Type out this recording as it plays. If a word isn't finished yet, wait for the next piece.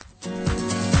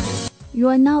You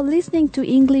are now listening to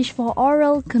English for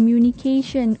Oral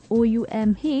Communication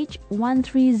OUMH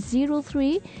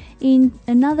 1303 in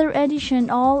another edition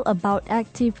all about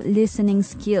active listening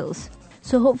skills.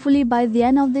 So hopefully by the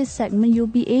end of this segment you'll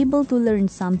be able to learn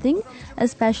something,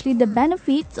 especially the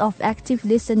benefits of active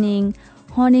listening,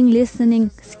 honing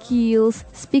listening skills,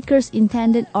 speaker's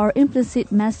intended or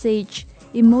implicit message,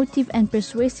 emotive and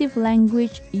persuasive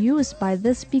language used by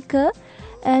the speaker,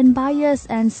 and bias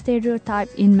and stereotype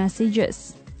in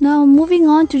messages. Now moving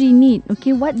on to the need.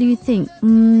 Okay, what do you think?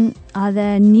 Are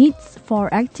there needs for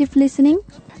active listening?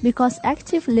 Because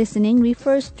active listening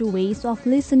refers to ways of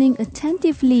listening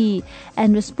attentively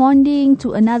and responding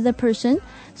to another person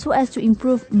so as to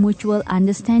improve mutual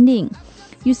understanding.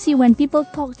 You see, when people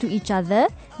talk to each other,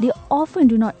 they often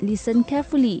do not listen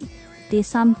carefully. They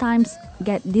sometimes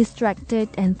get distracted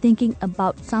and thinking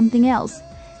about something else.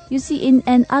 You see, in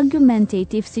an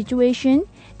argumentative situation,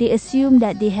 they assume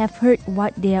that they have heard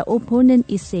what their opponent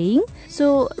is saying.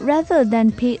 So rather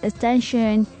than pay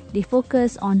attention, they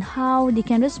focus on how they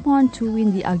can respond to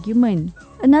win the argument.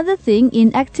 Another thing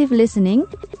in active listening,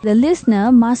 the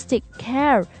listener must take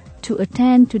care to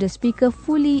attend to the speaker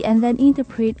fully and then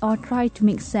interpret or try to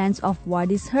make sense of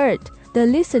what is heard. The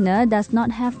listener does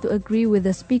not have to agree with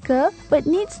the speaker, but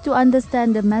needs to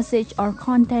understand the message or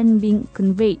content being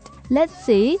conveyed. Let's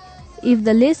say, if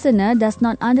the listener does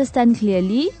not understand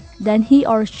clearly, then he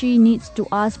or she needs to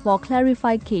ask for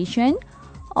clarification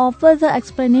or further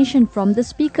explanation from the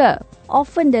speaker.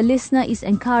 Often the listener is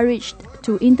encouraged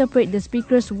to interpret the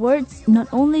speaker's words not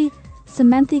only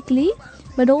semantically,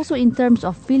 but also in terms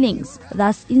of feelings.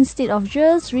 Thus, instead of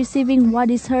just receiving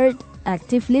what is heard,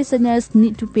 active listeners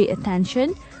need to pay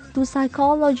attention to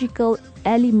psychological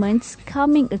elements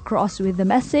coming across with the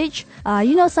message,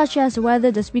 such as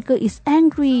whether the speaker is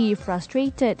angry,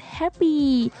 frustrated,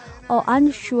 happy, or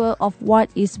unsure of what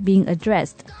is being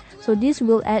addressed. So this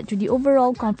will add to the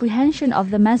overall comprehension of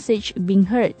the message being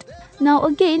heard. Now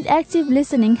again, active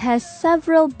listening has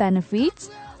several benefits.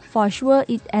 For sure,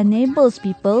 it enables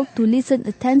people to listen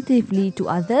attentively to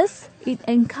others. It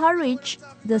encourages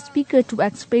the speaker to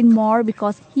explain more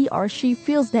because he or she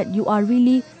feels that you are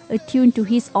really attuned to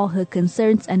his or her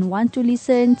concerns and want to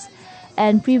listen,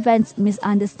 and prevents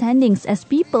misunderstandings as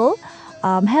people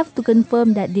have to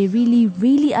confirm that they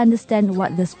really understand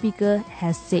what the speaker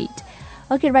has said.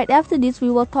 Okay, right after this, we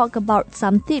will talk about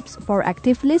some tips for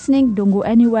active listening. Don't go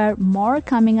anywhere. More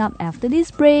coming up after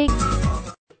this break.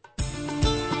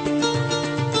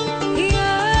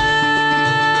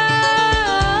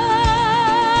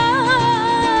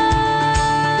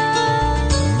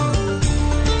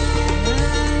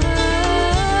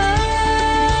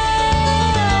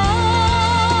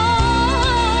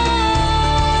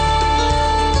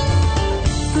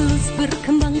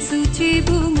 Berkembang suci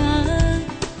bunga,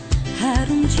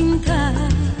 harum cinta,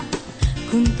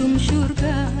 kuntum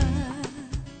syurga.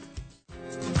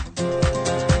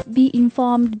 Be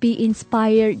informed, be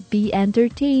inspired, be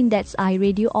entertained. That's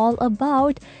iRadio all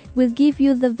about. We'll give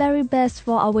you the very best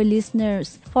for our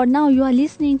listeners. For now, you are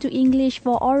listening to English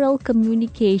for Oral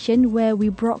Communication, where we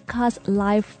broadcast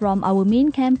live from our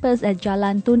main campus at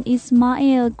Jalan Tun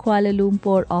Ismail, Kuala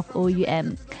Lumpur of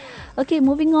OUM. Okay,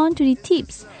 moving on to the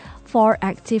tips for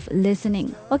active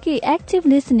listening. Okay, active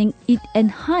listening, it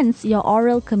enhances your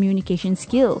oral communication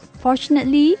skill.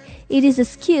 Fortunately, it is a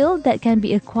skill that can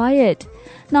be acquired.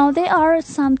 Now, there are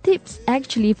some tips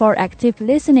actually for active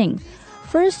listening.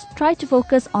 First, try to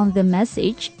focus on the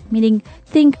message, meaning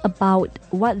think about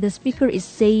what the speaker is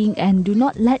saying and do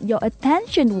not let your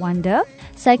attention wander.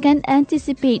 Second,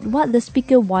 anticipate what the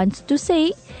speaker wants to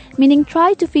say, meaning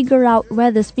try to figure out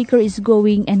where the speaker is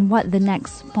going and what the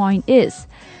next point is.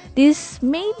 This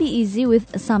may be easy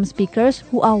with some speakers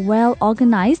who are well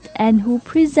organized and who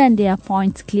present their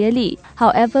points clearly.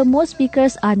 However, most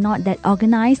speakers are not that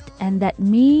organized, and that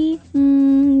may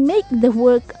make the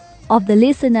work of the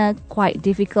listener quite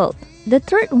difficult. The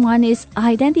third one is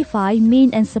identify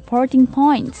main and supporting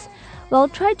points. Well,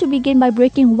 try to begin by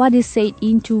breaking what is said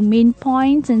into main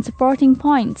points and supporting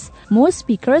points. Most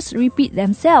speakers repeat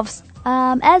themselves.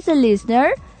 As a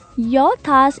listener, your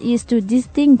task is to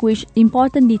distinguish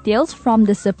important details from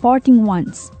the supporting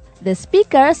ones. The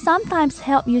speaker sometimes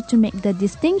help you to make the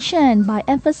distinction by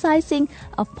emphasizing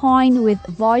a point with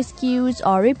voice cues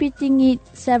or repeating it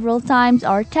several times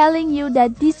or telling you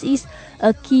that this is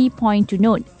a key point to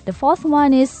note. The fourth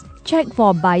one is check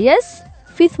for bias.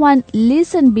 Fifth one,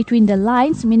 listen between the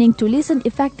lines, meaning to listen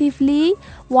effectively,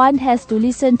 one has to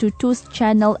listen to two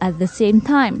channels at the same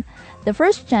time. The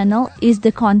first channel is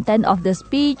the content of the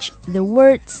speech, the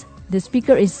words the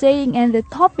speaker is saying, and the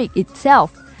topic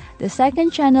itself. The second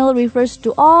channel refers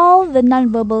to all the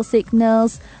nonverbal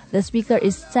signals the speaker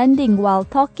is sending while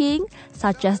talking,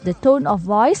 such as the tone of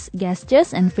voice,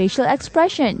 gestures, and facial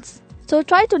expressions. So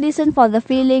try to listen for the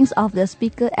feelings of the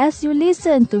speaker as you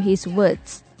listen to his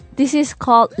words. This is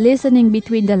called listening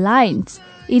between the lines.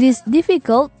 It is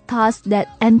difficult task that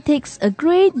takes a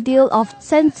great deal of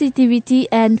sensitivity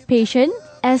and patience,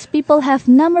 as people have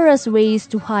numerous ways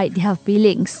to hide their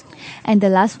feelings. And the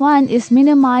last one is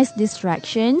minimize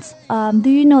distractions. Do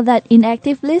you know that in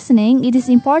active listening, it is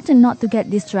important not to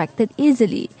get distracted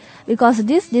easily, because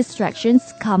these distractions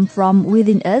come from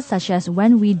within us, such as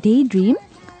when we daydream,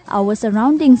 our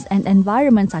surroundings and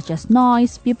environment such as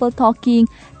noise, people talking,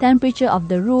 temperature of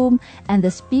the room, and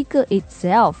the speaker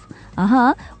itself.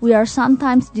 We are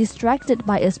sometimes distracted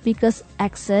by a speaker's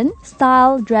accent,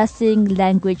 style, dressing,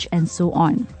 language, and so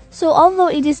on. So although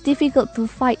it is difficult to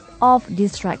fight off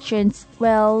distractions,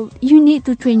 well, you need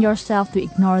to train yourself to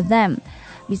ignore them.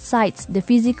 Besides the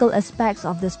physical aspects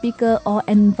of the speaker or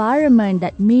environment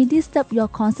that may disturb your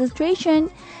concentration,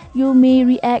 you may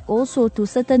react also to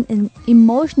certain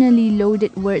emotionally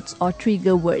loaded words or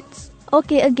trigger words.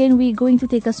 Okay, again, we're going to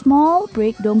take a small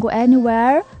break. Don't go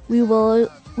anywhere.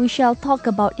 We shall talk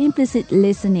about implicit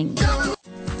listening.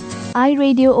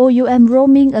 iRadio OUM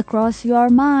roaming across your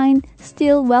mind.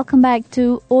 Still, welcome back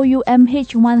to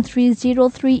OUMH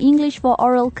 1303 English for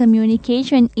Oral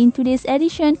Communication. In today's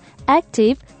edition,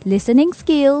 active listening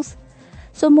skills.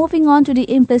 So moving on to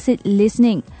the implicit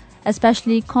listening,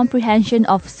 especially comprehension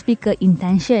of speaker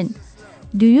intention.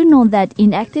 Do you know that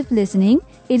in active listening,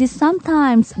 it is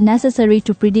sometimes necessary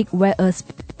to predict where a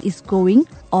speaker is going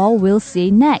or will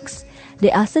say next?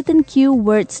 There are certain cue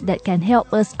words that can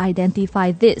help us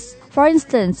identify this. For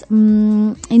instance,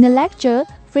 in a lecture,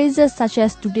 phrases such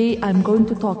as "today I'm going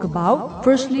to talk about,"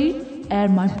 "firstly,"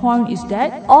 and "my point is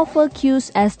that," offer cues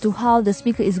as to how the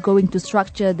speaker is going to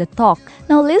structure the talk.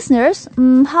 Now, listeners,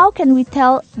 how can we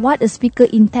tell what a speaker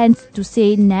intends to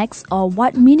say next, or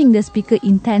what meaning the speaker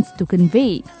intends to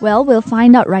convey? Well, we'll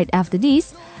find out right after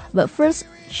this. But first,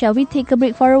 shall we take a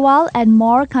break for a while, and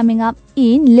more coming up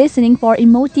in listening for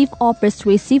emotive or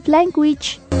persuasive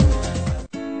language.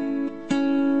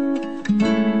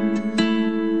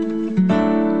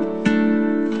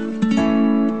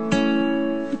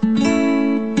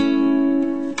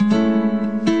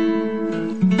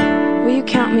 Will you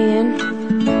count me in?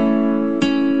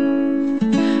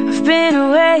 I've been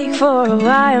awake for a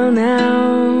while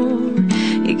now.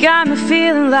 You got me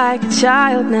feeling like a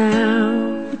child now.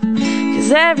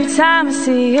 Every time I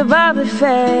see your bubbly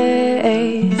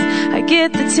face, I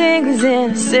get the tingles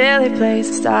in a silly place.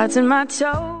 It starts in my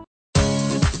toe.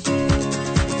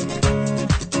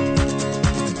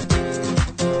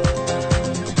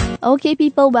 Okay,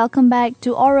 people, welcome back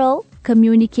to Oral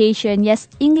Communication. Yes,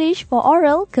 English for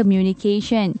Oral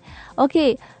Communication.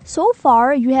 Okay, so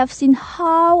far you have seen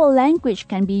how a language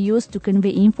can be used to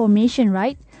convey information,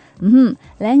 right?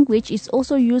 Language is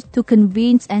also used to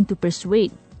convince and to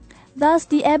persuade. Thus,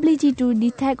 the ability to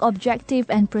detect objective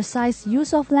and precise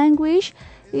use of language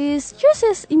is just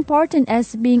as important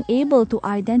as being able to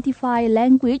identify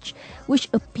language which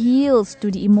appeals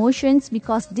to the emotions,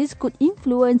 because this could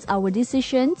influence our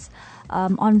decisions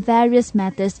on various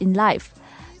matters in life.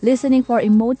 Listening for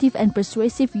emotive and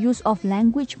persuasive use of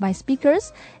language by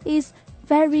speakers is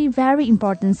very, very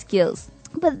important skills.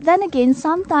 But then again,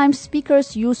 sometimes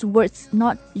speakers use words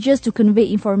not just to convey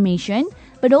information,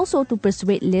 but also to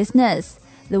persuade listeners.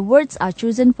 The words are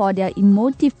chosen for their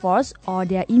emotive force or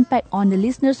their impact on the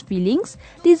listener's feelings,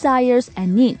 desires,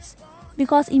 and needs.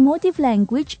 Because emotive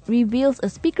language reveals a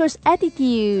speaker's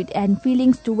attitude and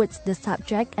feelings towards the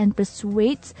subject and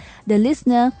persuades the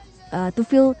listener to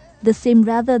feel the same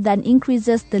rather than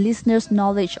increases the listener's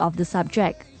knowledge of the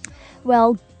subject.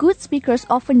 Well, good speakers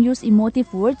often use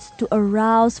emotive words to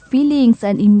arouse feelings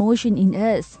and emotion in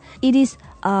us. It is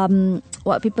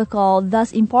what people call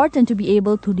thus important to be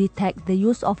able to detect the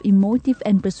use of emotive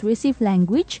and persuasive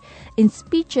language in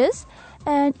speeches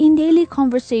and in daily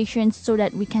conversations, so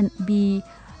that we can be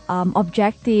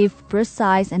objective,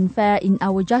 precise, and fair in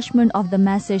our judgment of the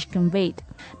message conveyed.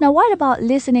 Now, what about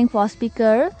listening for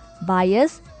speaker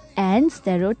bias and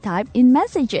stereotype in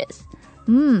messages?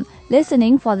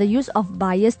 Listening for the use of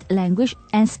biased language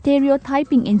and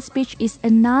stereotyping in speech is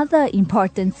another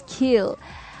important skill.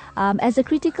 As a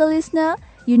critical listener,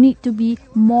 you need to be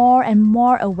more and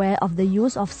more aware of the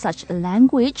use of such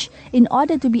language in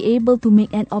order to be able to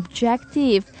make an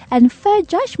objective and fair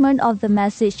judgment of the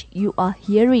message you are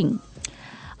hearing.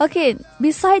 Okay,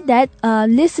 beside that,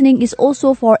 listening is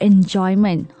also for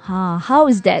enjoyment. How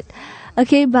is that?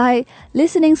 Okay, by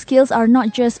listening skills are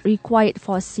not just required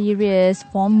for serious,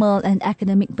 formal, and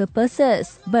academic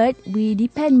purposes, but we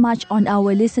depend much on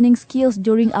our listening skills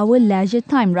during our leisure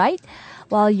time, right?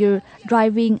 While you're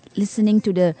driving, listening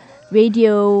to the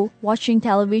radio, watching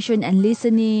television and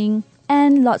listening,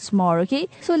 and lots more, okay?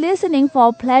 So listening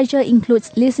for pleasure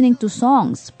includes listening to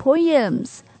songs,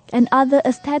 poems, and other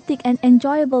aesthetic and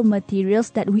enjoyable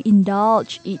materials that we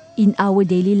indulge in our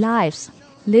daily lives.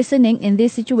 Listening in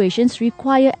these situations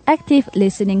require active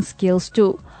listening skills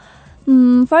too.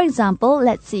 For example,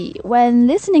 let's see. When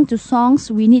listening to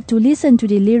songs, we need to listen to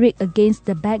the lyric against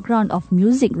the background of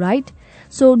music, right?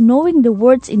 So knowing the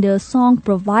words in the song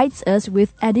provides us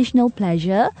with additional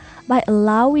pleasure by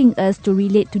allowing us to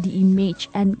relate to the image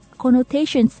and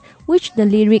connotations which the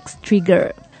lyrics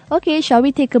trigger. Okay, shall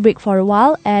we take a break for a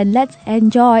while and let's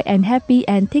enjoy and happy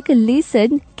and take a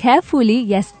listen carefully.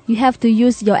 Yes, you have to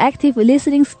use your active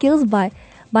listening skills by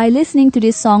listening to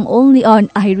this song only on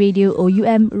iRadio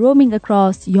OUM, roaming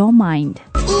across your mind.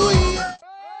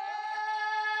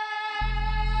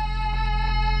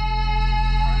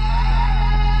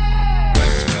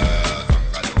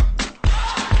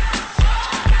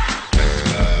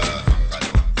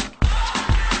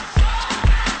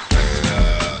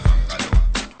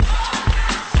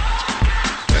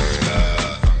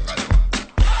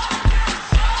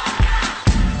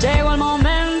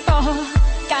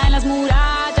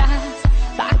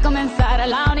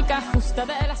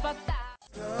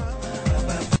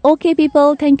 Okay,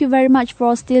 people, thank you very much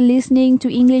for still listening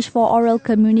to English for Oral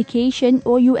Communication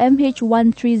OUMH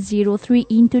 1303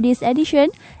 in today's edition,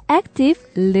 Active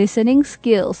Listening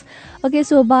Skills. Okay,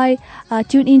 so by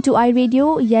tune into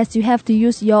iRadio, yes, you have to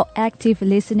use your active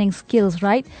listening skills,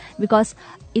 right? Because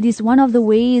it is one of the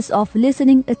ways of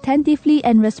listening attentively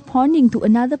and responding to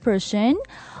another person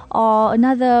or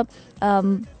another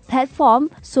platform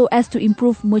so as to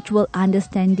improve mutual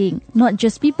understanding. Not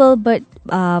just people, but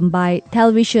by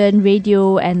television,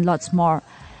 radio, and lots more.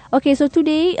 Okay, so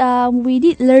today we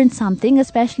did learn something,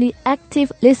 especially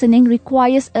active listening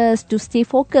requires us to stay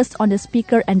focused on the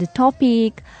speaker and the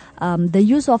topic. The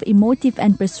use of emotive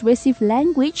and persuasive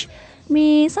language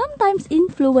may sometimes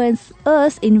influence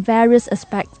us in various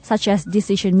aspects, such as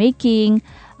decision making.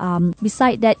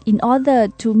 Beside that, in order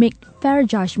to make fair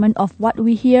judgment of what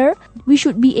we hear, we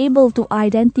should be able to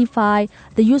identify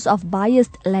the use of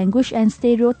biased language and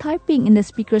stereotyping in the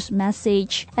speaker's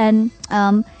message. And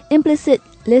implicit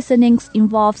listening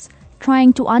involves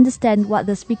trying to understand what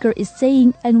the speaker is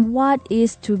saying and what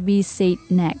is to be said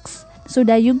next. So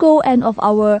there you go, end of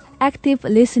our active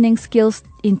listening skills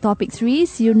in topic 3.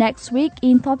 See you next week.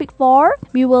 In topic 4,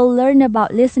 we will learn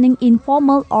about listening in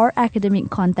formal or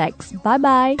academic context.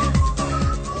 Bye-bye.